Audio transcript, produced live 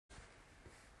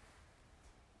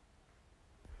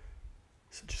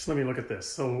So just let me look at this.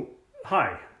 So,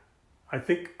 hi, I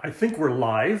think we're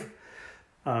live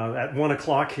at 1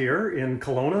 o'clock here in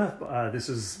Kelowna. This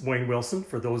is Wayne Wilson.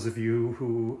 For those of you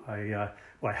who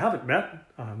I haven't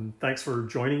met, thanks for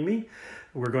joining me.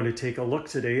 We're going to take a look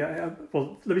today.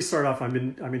 Well, let me start off. I'm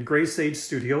in Grey Sage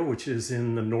Studio, which is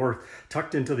in the north,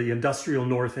 tucked into the industrial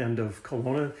north end of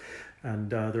Kelowna. And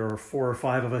there are 4 or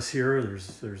 5 of us here.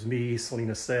 There's me,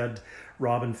 Selena Said,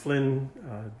 Robin Flynn,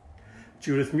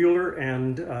 Judith Mueller,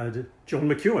 and Joan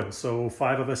McEwen. So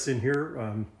 5 of us in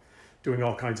here doing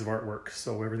all kinds of artwork.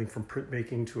 So everything from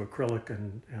printmaking to acrylic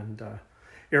and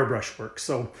airbrush work.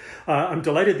 So I'm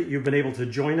delighted that you've been able to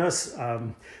join us.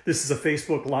 This is a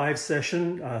Facebook Live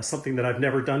session, something that I've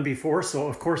never done before. So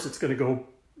of course it's going to go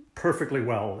perfectly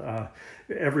well.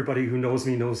 Everybody who knows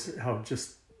me knows how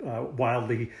just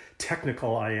wildly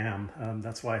technical I am.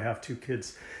 That's why I have 2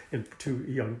 kids and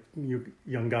 2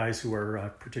 young guys who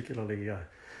are particularly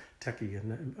techie,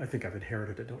 and I think I've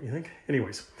inherited it, don't you think?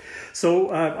 Anyways, so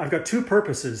I've got 2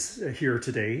 purposes here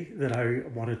today that I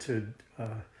wanted to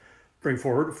bring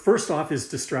forward. First off is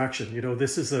distraction. You know,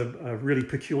 this is a really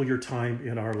peculiar time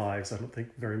in our lives. I don't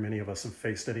think very many of us have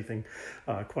faced anything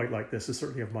quite like this,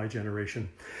 certainly of my generation.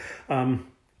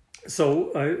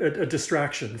 So a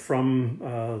distraction from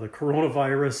the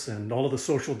coronavirus and all of the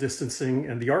social distancing,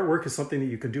 and the artwork is something that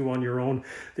you can do on your own,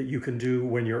 that you can do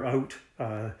when you're out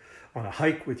on a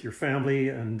hike with your family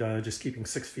and just keeping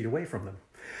 6 feet away from them.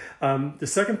 The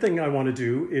second thing I want to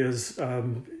do is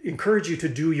encourage you to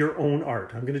do your own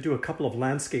art. I'm going to do a couple of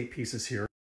landscape pieces here.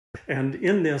 And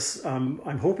in this,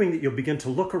 I'm hoping that you'll begin to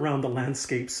look around the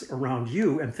landscapes around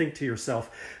you and think to yourself,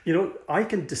 you know, I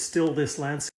can distill this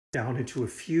landscape down into a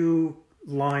few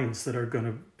lines that are going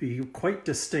to be quite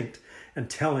distinct and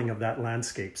telling of that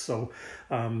landscape. So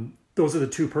those are the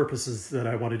 2 purposes that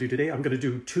I want to do today. I'm going to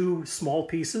do 2 small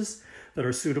pieces that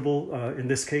are suitable in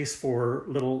this case for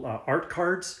little art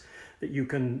cards that you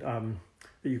can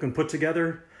put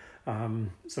together. So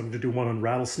I'm going to do one on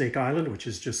Rattlesnake Island, which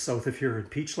is just south of here in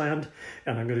Peachland,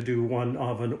 and I'm going to do one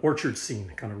of an orchard scene.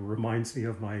 It kind of reminds me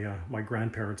of my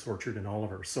grandparents' orchard in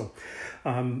Oliver. So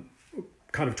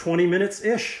kind of 20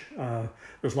 minutes-ish.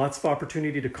 There's lots of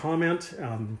opportunity to comment.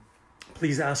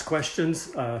 Please ask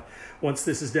questions. Once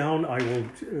this is down, I will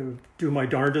do my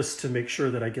darndest to make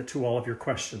sure that I get to all of your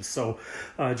questions. So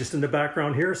just in the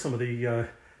background here, some of the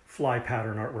fly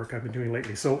pattern artwork I've been doing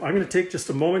lately. So I'm going to take just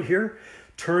a moment here,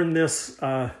 turn this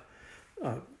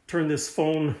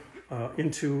phone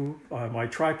into my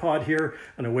tripod here,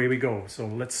 and away we go. So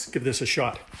let's give this a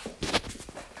shot.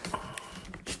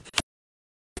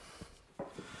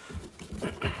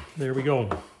 There we go.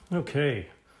 Okay.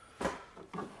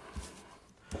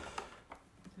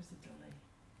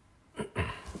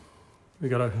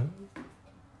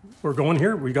 We're going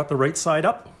here. We got the right side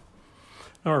up.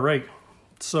 All right.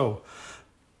 So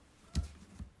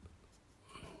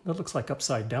that looks like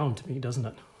upside down to me, doesn't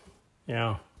it?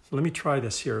 Yeah. So let me try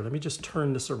this here. Let me just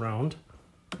turn this around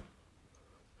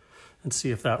and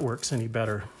see if that works any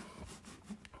better.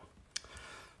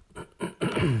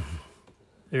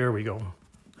 There we go.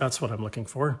 That's what I'm looking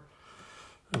for.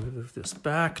 I'll move this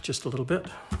back just a little bit.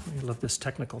 I love this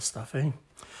technical stuff, eh?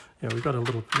 Yeah, we've got a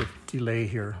little bit of delay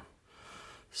here.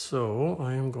 So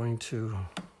I am going to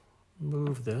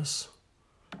move this.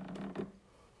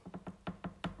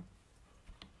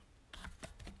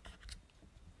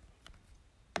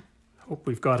 Hope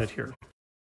we've got it here.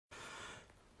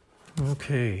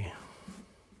 Okay.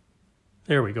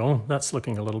 There we go. That's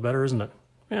looking a little better, isn't it?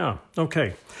 Yeah,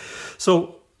 okay.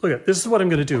 So look, this is what I'm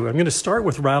going to do. I'm going to start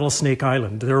with Rattlesnake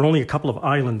Island. There are only a couple of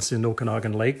islands in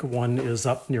Okanagan Lake. One is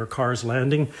up near Carr's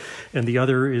Landing, and the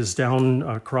other is down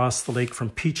across the lake from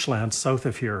Peachland, south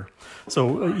of here.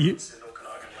 So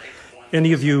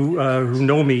any of you who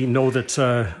know me know that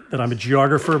I'm a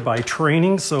geographer by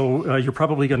training, so you're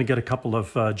probably going to get a couple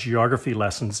of geography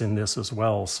lessons in this as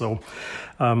well. So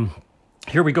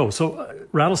here we go. So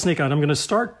Rattlesnake Island, I'm going to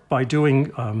start by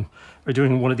doing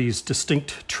one of these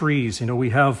distinct trees. You know, we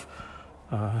have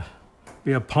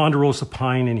ponderosa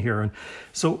pine in here, and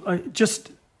so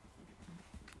just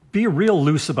be real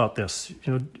loose about this.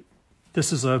 You know,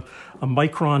 this is a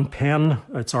Micron pen.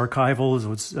 It's archival.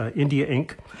 So it's India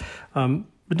ink,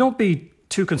 but don't be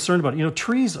too concerned about it. You know,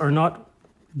 trees are not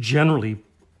generally,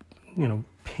 you know,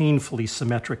 painfully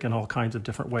symmetric in all kinds of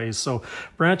different ways. So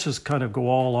branches kind of go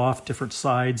all off different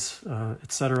sides,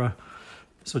 etc.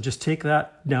 So just take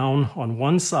that down on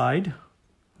one side,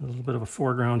 a little bit of a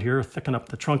foreground here, thicken up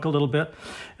the trunk a little bit.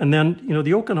 And then, you know,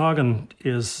 the Okanagan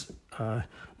is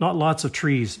not lots of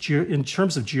trees. In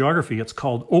terms of geography, it's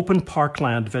called open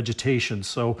parkland vegetation.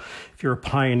 So if you're a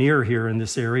pioneer here in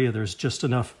this area, there's just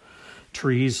enough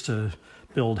trees to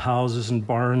build houses and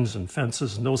barns and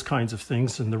fences and those kinds of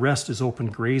things, and the rest is open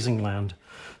grazing land.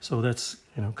 So that's,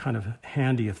 you know, kind of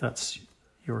handy if that's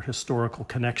your historical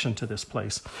connection to this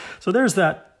place. So there's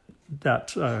that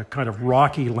kind of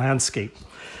rocky landscape.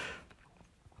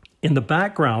 In the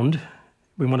background,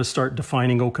 we want to start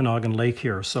defining Okanagan Lake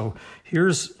here. So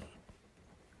here's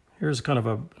kind of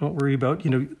a, don't worry about,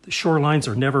 you know, the shorelines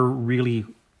are never really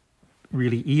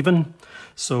even.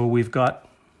 So we've got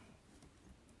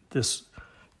this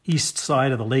east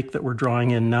side of the lake that we're drawing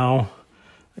in now.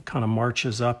 It kind of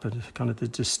marches up and kind of the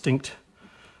distinct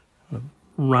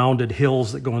rounded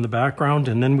hills that go in the background.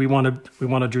 And then we want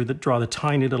to draw the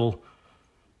tiny little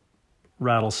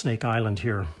Rattlesnake Island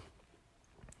here.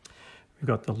 We've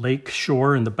got the lake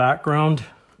shore in the background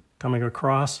coming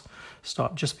across,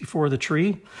 stop just before the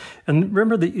tree. And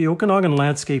remember, the Okanagan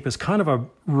landscape is kind of a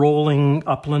rolling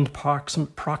upland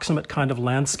proximate kind of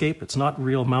landscape. It's not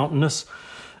real mountainous.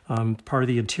 Part of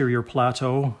the interior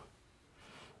plateau.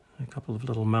 A couple of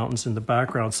little mountains in the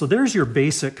background. So there's your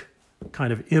basic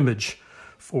kind of image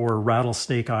for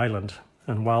Rattlesnake Island,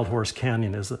 and Wild Horse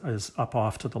Canyon is up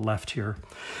off to the left here.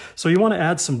 So you want to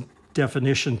add some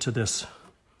definition to this,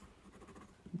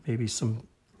 maybe some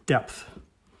depth.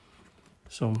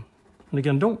 So, and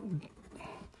again, don't,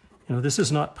 you know, this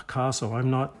is not Picasso.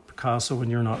 I'm not Picasso and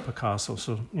you're not Picasso.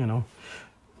 So, you know,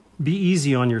 be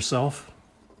easy on yourself.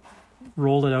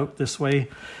 Roll it out this way.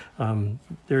 There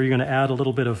you're going to add a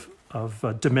little bit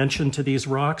of dimension to these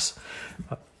rocks.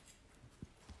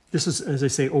 This is, as I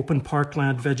say, open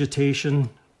parkland vegetation.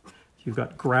 You've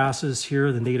got grasses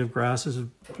here, the native grasses,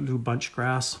 blue bunch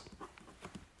grass.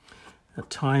 At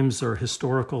times there are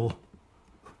historical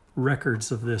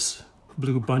records of this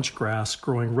blue bunch grass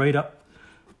growing right up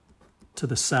to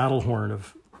the saddle horn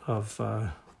of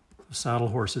saddle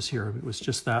horses here. It was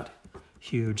just that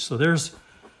huge. So there's,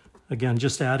 again,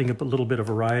 just adding a little bit of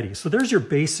variety. So there's your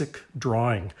basic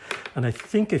drawing. And I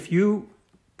think if you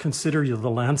consider the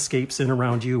landscapes in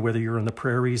around you, whether you're in the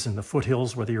prairies and the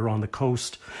foothills, whether you're on the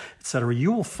coast, etc.,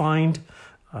 you will find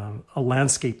a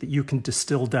landscape that you can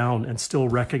distill down and still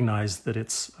recognize that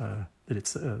it's a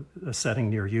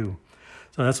setting near you.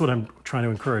 So that's what I'm trying to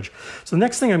encourage. So the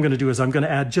next thing I'm going to do is I'm going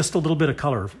to add just a little bit of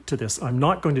color to this. I'm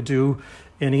not going to do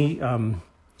any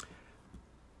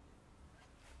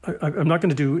I'm not going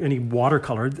to do any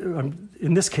watercolor.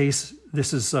 In this case,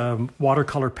 this is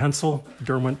watercolor pencil,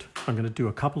 Derwent. I'm going to do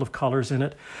a couple of colors in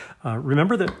it.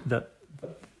 Remember that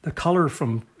the color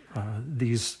from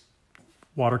these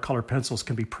watercolor pencils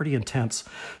can be pretty intense.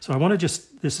 So I want to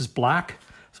just, this is black,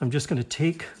 so I'm just going to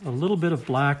take a little bit of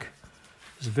black,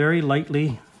 just very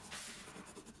lightly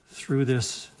through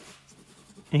this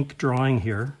ink drawing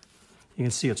here. You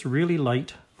can see it's really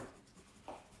light.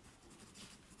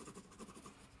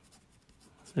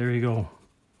 There you go.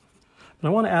 But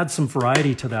I want to add some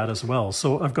variety to that as well.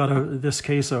 So I've got, in this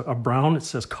case, a brown. It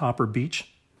says Copper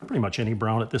Beach. Pretty much any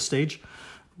brown at this stage.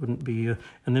 Wouldn't be,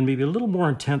 and then maybe a little more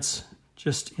intense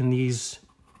just in these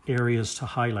areas to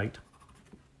highlight.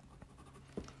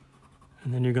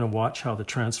 And then you're going to watch how the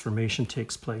transformation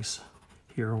takes place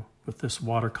here with this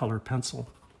watercolor pencil.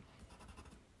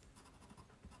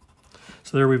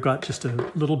 So there we've got just a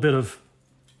little bit of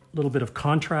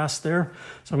contrast there.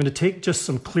 So I'm going to take just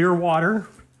some clear water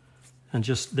and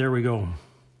just, there we go,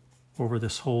 over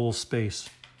this whole space.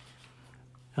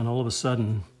 And all of a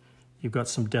sudden, you've got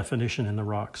some definition in the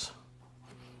rocks.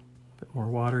 A bit more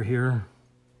water here.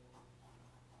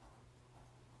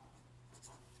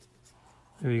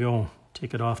 There you go.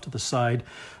 Take it off to the side.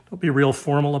 Don't be real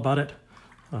formal about it.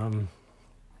 And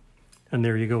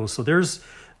there you go. So there's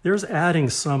adding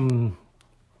some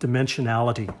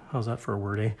dimensionality, how's that for a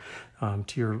word,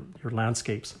 to your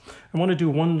landscapes. I want to do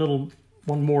one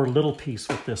more little piece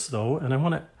with this though, and I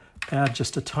want to add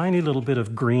just a tiny little bit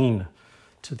of green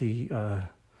to the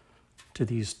to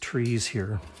these trees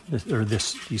here,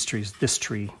 these trees, this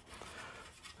tree.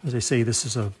 As I say, this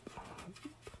is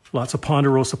lots of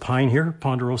ponderosa pine here.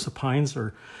 Ponderosa pines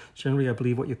are generally, I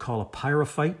believe, what you call a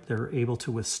pyrophyte. They're able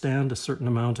to withstand a certain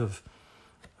amount of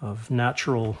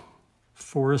natural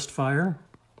forest fire.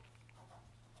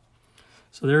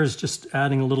 So there's just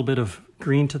adding a little bit of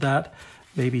green to that.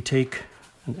 Maybe take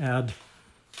and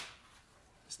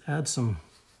add some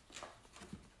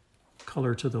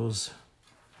color to those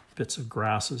bits of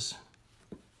grasses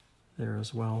there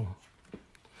as well.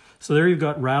 So there you've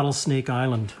got Rattlesnake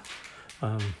Island.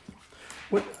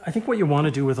 I think what you want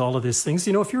to do with all of these things,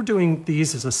 you know, if you're doing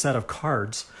these as a set of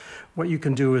cards, what you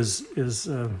can do is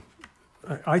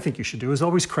I think you should do is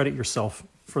always credit yourself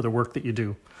for the work that you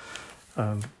do.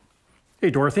 Hey,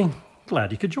 Dorothy,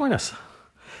 glad you could join us.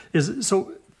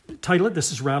 So title it,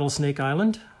 this is Rattlesnake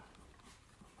Island.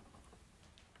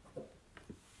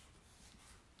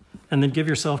 And then give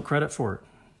yourself credit for it.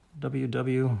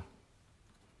 WW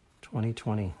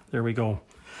 2020. There we go.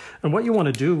 And what you want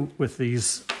to do with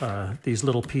these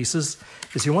little pieces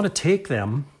is you want to take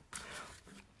them,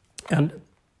 and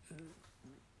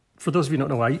for those of you who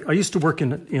don't know, I used to work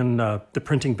in the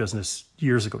printing business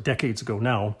years ago, decades ago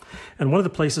now. And one of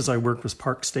the places I worked was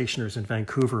Park Stationers in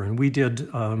Vancouver. And we did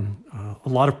a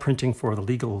lot of printing for the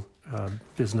legal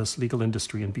business, legal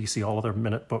industry in BC, all of their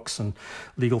minute books and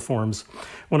legal forms.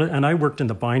 And I worked in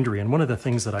the bindery. And one of the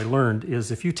things that I learned is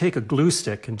if you take a glue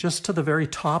stick and just to the very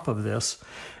top of this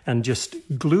and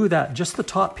just glue that, just the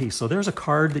top piece. So there's a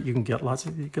card that you can get,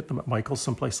 you get them at Michael's,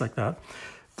 someplace like that.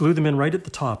 Glue them in right at the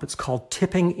top. It's called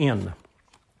tipping in,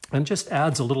 and just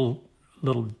adds a little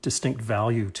distinct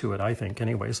value to it, I think,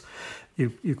 anyways.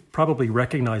 You probably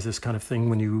recognize this kind of thing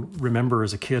when you remember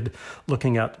as a kid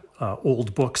looking at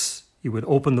old books. You would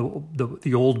open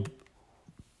the old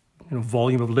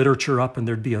volume of literature up, and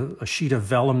there'd be a sheet of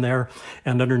vellum there,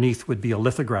 and underneath would be a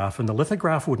lithograph, and the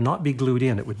lithograph would not be glued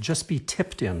in. It would just be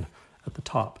tipped in at the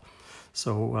top.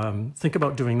 So think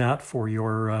about doing that for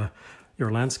your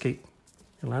landscape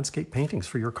paintings,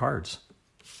 for your cards.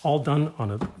 All done on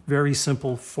a very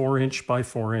simple 4-inch by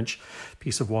 4-inch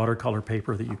piece of watercolor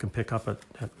paper that you can pick up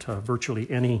at virtually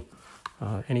any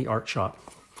art shop.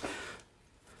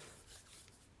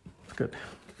 Good.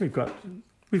 We've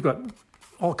got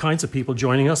all kinds of people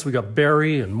joining us. We got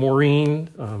Barry and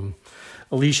Maureen,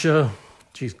 Alicia.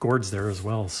 Geez, Gord's there as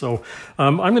well. So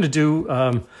I'm going to do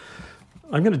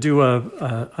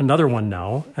another one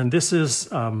now, and this is.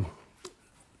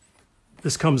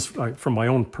 This comes from my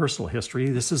own personal history.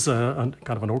 This is kind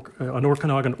of an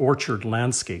Okanagan orchard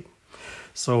landscape.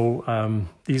 So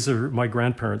these are, my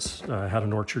grandparents had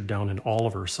an orchard down in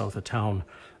Oliver, south of town.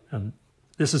 And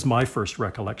this is my first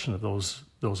recollection of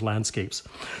those landscapes.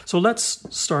 So let's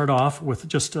start off with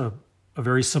just a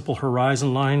very simple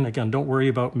horizon line. Again, don't worry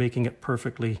about making it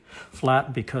perfectly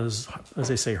flat because, as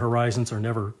they say, horizons are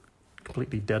never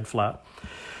completely dead flat.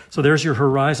 So there's your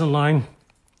horizon line.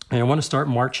 And I want to start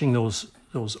marching those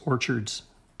orchards,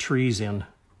 trees in.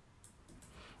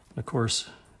 And of course,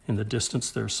 in the distance,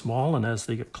 they're small, and as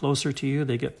they get closer to you,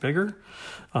 they get bigger.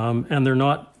 And they're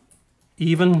not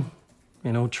even,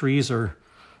 trees are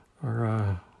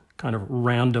kind of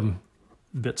random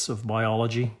bits of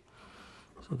biology.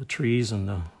 So the trees,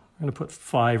 and I'm going to put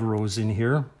 5 rows in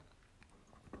here.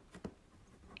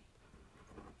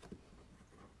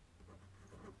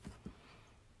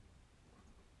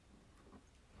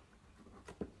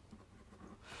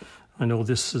 I know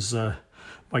this is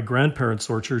my grandparents'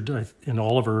 orchard in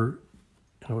Oliver,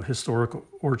 historic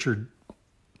orchard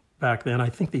back then. I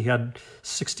think they had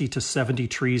 60 to 70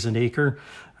 trees an acre.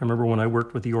 I remember when I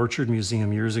worked with the Orchard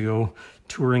Museum years ago,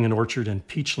 touring an orchard in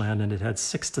Peachland, and it had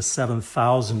 6,000 to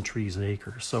 7,000 trees an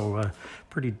acre. So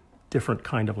pretty different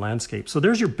kind of landscape. So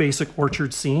there's your basic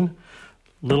orchard scene.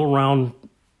 Little round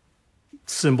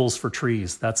symbols for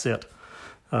trees. That's it.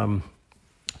 And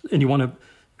you want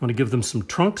to give them some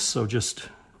trunks, so just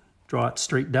draw it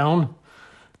straight down.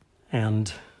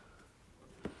 And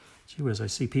gee whiz, I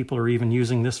see people are even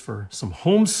using this for some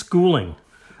homeschooling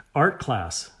art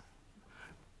class.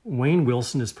 Wayne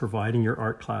Wilson is providing your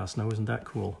art class. Now, isn't that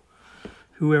cool?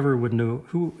 Whoever would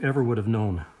have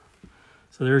known?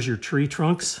 So there's your tree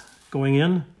trunks going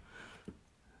in.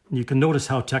 And you can notice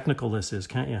how technical this is,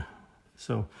 can't you?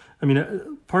 So, I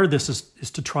mean, part of this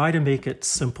is to try to make it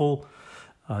simple,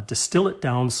 distill it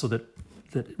down so that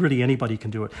really anybody can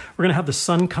do it. We're going to have the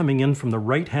sun coming in from the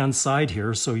right-hand side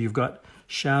here, so you've got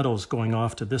shadows going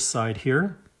off to this side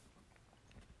here.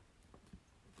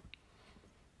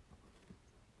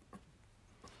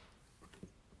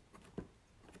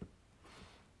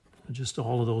 Just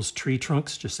all of those tree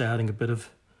trunks, just adding a bit of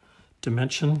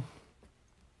dimension.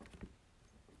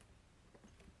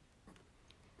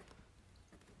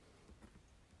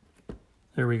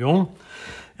 There we go.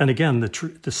 And again,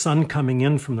 the sun coming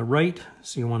in from the right,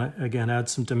 so you want to, again, add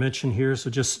some dimension here. So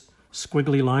just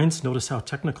squiggly lines. Notice how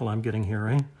technical I'm getting here,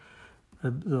 right?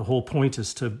 The whole point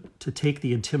is to take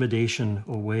the intimidation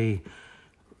away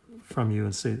from you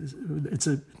and say,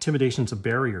 intimidation's a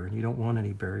barrier, and you don't want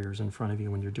any barriers in front of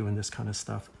you when you're doing this kind of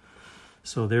stuff.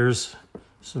 So there's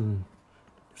some,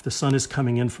 if the sun is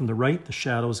coming in from the right, the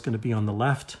shadow is going to be on the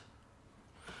left.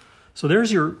 So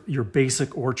there's your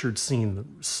basic orchard scene, the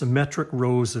symmetric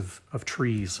rows of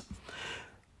trees.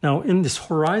 Now in this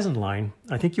horizon line,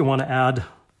 I think you want to add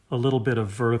a little bit of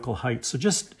vertical height. So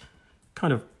just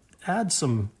kind of add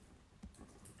some,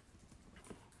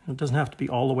 it doesn't have to be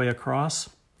all the way across,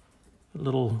 a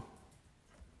little,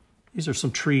 these are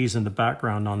some trees in the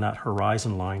background on that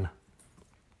horizon line.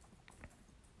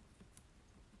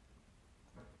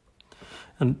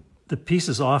 And the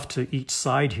pieces off to each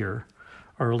side here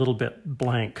are a little bit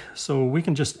blank. So we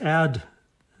can just add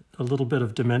a little bit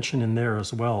of dimension in there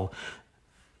as well.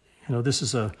 You know, this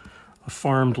is a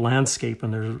farmed landscape,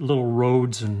 and there's little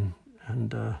roads and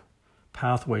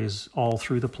pathways all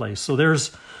through the place. So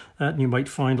there's that, and you might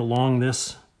find along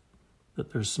this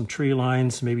that there's some tree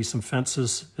lines, maybe some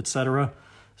fences, etc.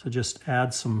 So just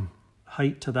add some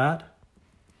height to that.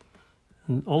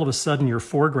 And all of a sudden your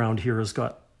foreground here is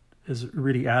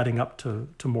really adding up to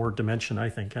more dimension, I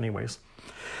think, anyways.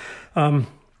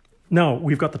 Now,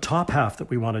 we've got the top half that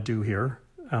we want to do here.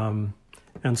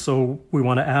 And so we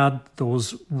want to add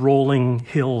those rolling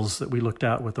hills that we looked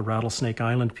at with the Rattlesnake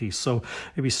Island piece. So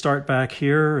maybe start back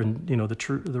here, and you know,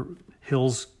 the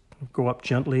hills go up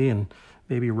gently and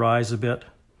maybe rise a bit.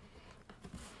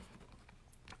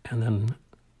 And then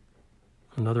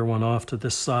another one off to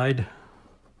this side.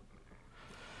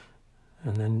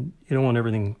 And then you don't want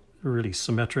everything really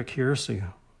symmetric here, so you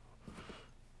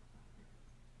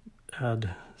add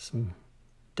some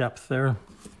depth there.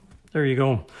 There you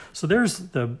go. So there's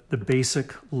the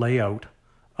basic layout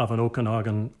of an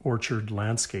Okanagan orchard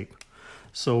landscape.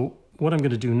 So what I'm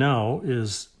going to do now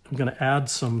is I'm going to add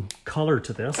some color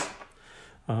to this.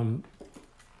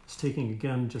 It's taking,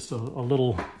 again, just a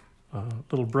little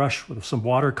brush with some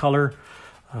watercolor,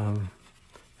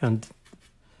 and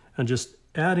just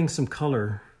adding some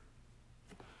color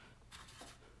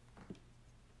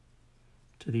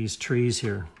to these trees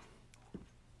here.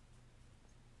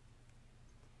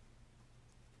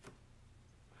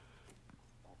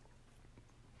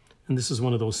 And this is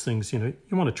one of those things, you know,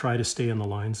 you want to try to stay in the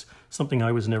lines. Something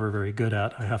I was never very good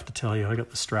at, I have to tell you. I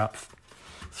got the strap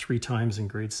 3 times in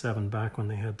grade 7 back when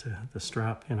they had the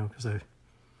strap, you know, because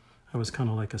I was kind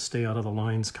of like a stay out of the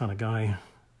lines kind of guy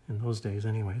in those days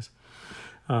anyways.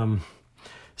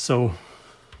 So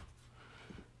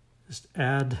just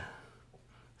add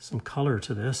some color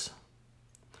to this.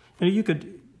 And you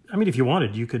could, I mean, if you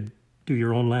wanted, you could do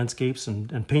your own landscapes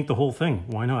and paint the whole thing.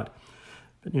 Why not?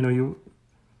 But you know,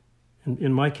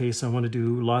 in my case, I want to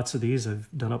do lots of these. I've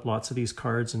done up lots of these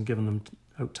cards and given them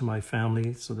out to my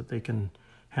family so that they can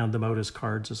hand them out as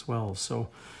cards as well. So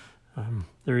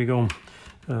there you go.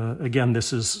 Again,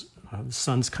 this is the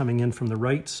sun's coming in from the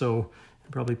right, so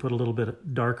I'll probably put a little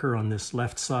bit darker on this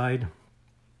left side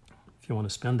if you want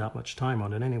to spend that much time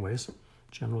on it anyways.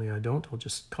 Generally I don't. I'll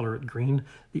just color it green.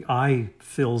 The eye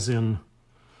fills in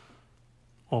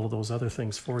all of those other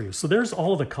things for you. So there's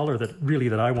all of the color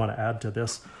that I want to add to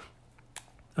this.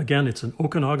 Again, it's an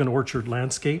Okanagan orchard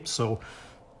landscape, so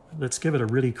let's give it a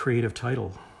really creative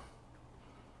title.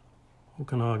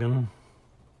 Okanagan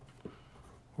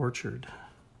orchard.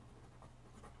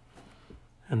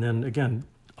 And then again,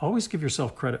 always give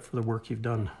yourself credit for the work you've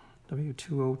done.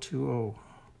 W2020.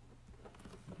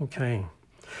 Okay.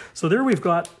 So there we've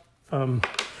got a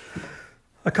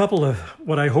couple of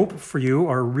what I hope for you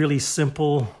are really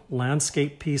simple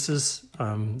landscape pieces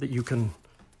that you can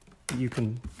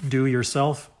do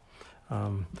yourself.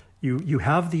 You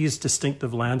have these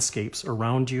distinctive landscapes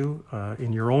around you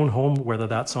in your own home, whether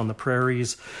that's on the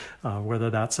prairies, whether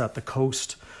that's at the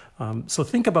coast. So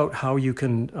think about how you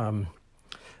can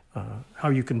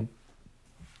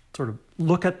sort of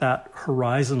look at that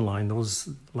horizon line, those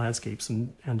landscapes,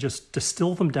 and just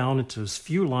distill them down into as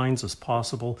few lines as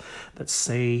possible that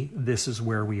say this is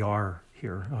where we are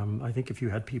here. I think if you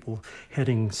had people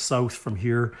heading south from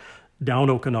here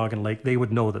down Okanagan Lake, they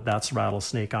would know that that's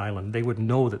Rattlesnake Island. They would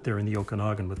know that they're in the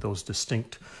Okanagan with those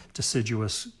distinct,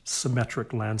 deciduous,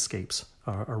 symmetric landscapes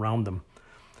around them.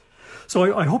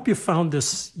 So I hope you found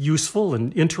this useful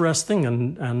and interesting,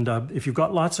 and if you've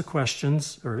got lots of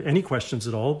questions or any questions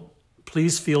at all,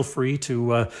 please feel free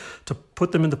to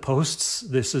put them in the posts.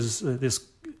 This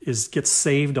gets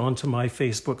saved onto my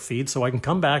Facebook feed, so I can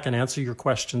come back and answer your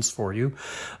questions for you.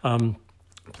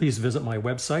 Please visit my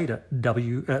website at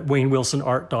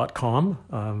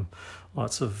waynewilsonart.com.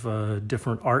 Lots of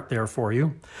different art there for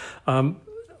you. I'm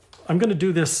going to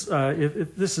do this,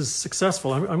 if this is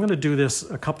successful, I'm going to do this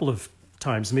a couple of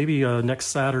times, maybe next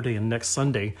Saturday and next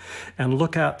Sunday, and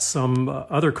look at some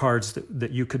other cards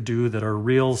that you could do that are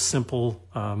real simple,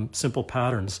 simple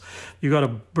patterns. You got a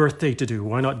birthday to do,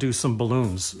 why not do some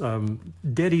balloons?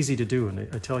 Dead easy to do, and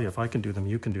I tell you, if I can do them,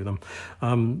 you can do them.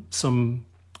 Some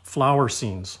flower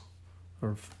scenes,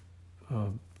 or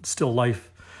still life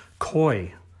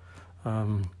koi.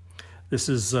 This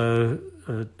is a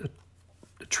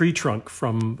tree trunk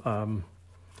from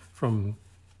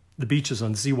the beaches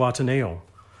on Zihuatanejo.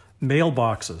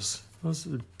 Mailboxes. This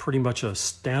is pretty much a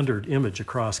standard image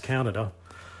across Canada.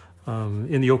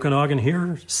 In the Okanagan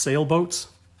here, sailboats.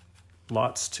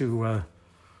 Lots to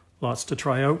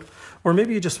try out. Or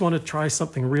maybe you just want to try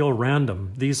something real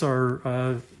random. These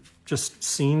are just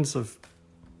scenes of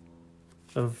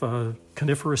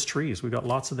coniferous trees. We've got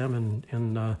lots of them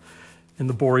in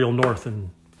the boreal north in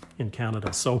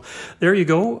Canada. So there you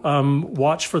go.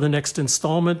 Watch for the next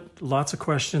installment. Lots of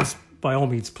questions. By all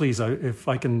means, please, if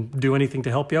I can do anything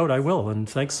to help you out, I will. And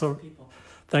thanks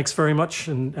very much.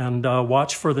 And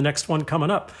watch for the next one coming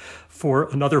up for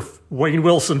another Wayne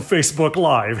Wilson Facebook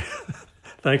Live.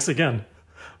 Thanks again.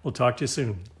 We'll talk to you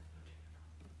soon.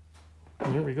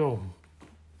 And here we go.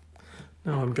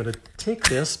 Now I'm going to take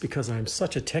this because I'm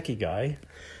such a techie guy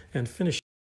and finish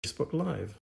Facebook Live.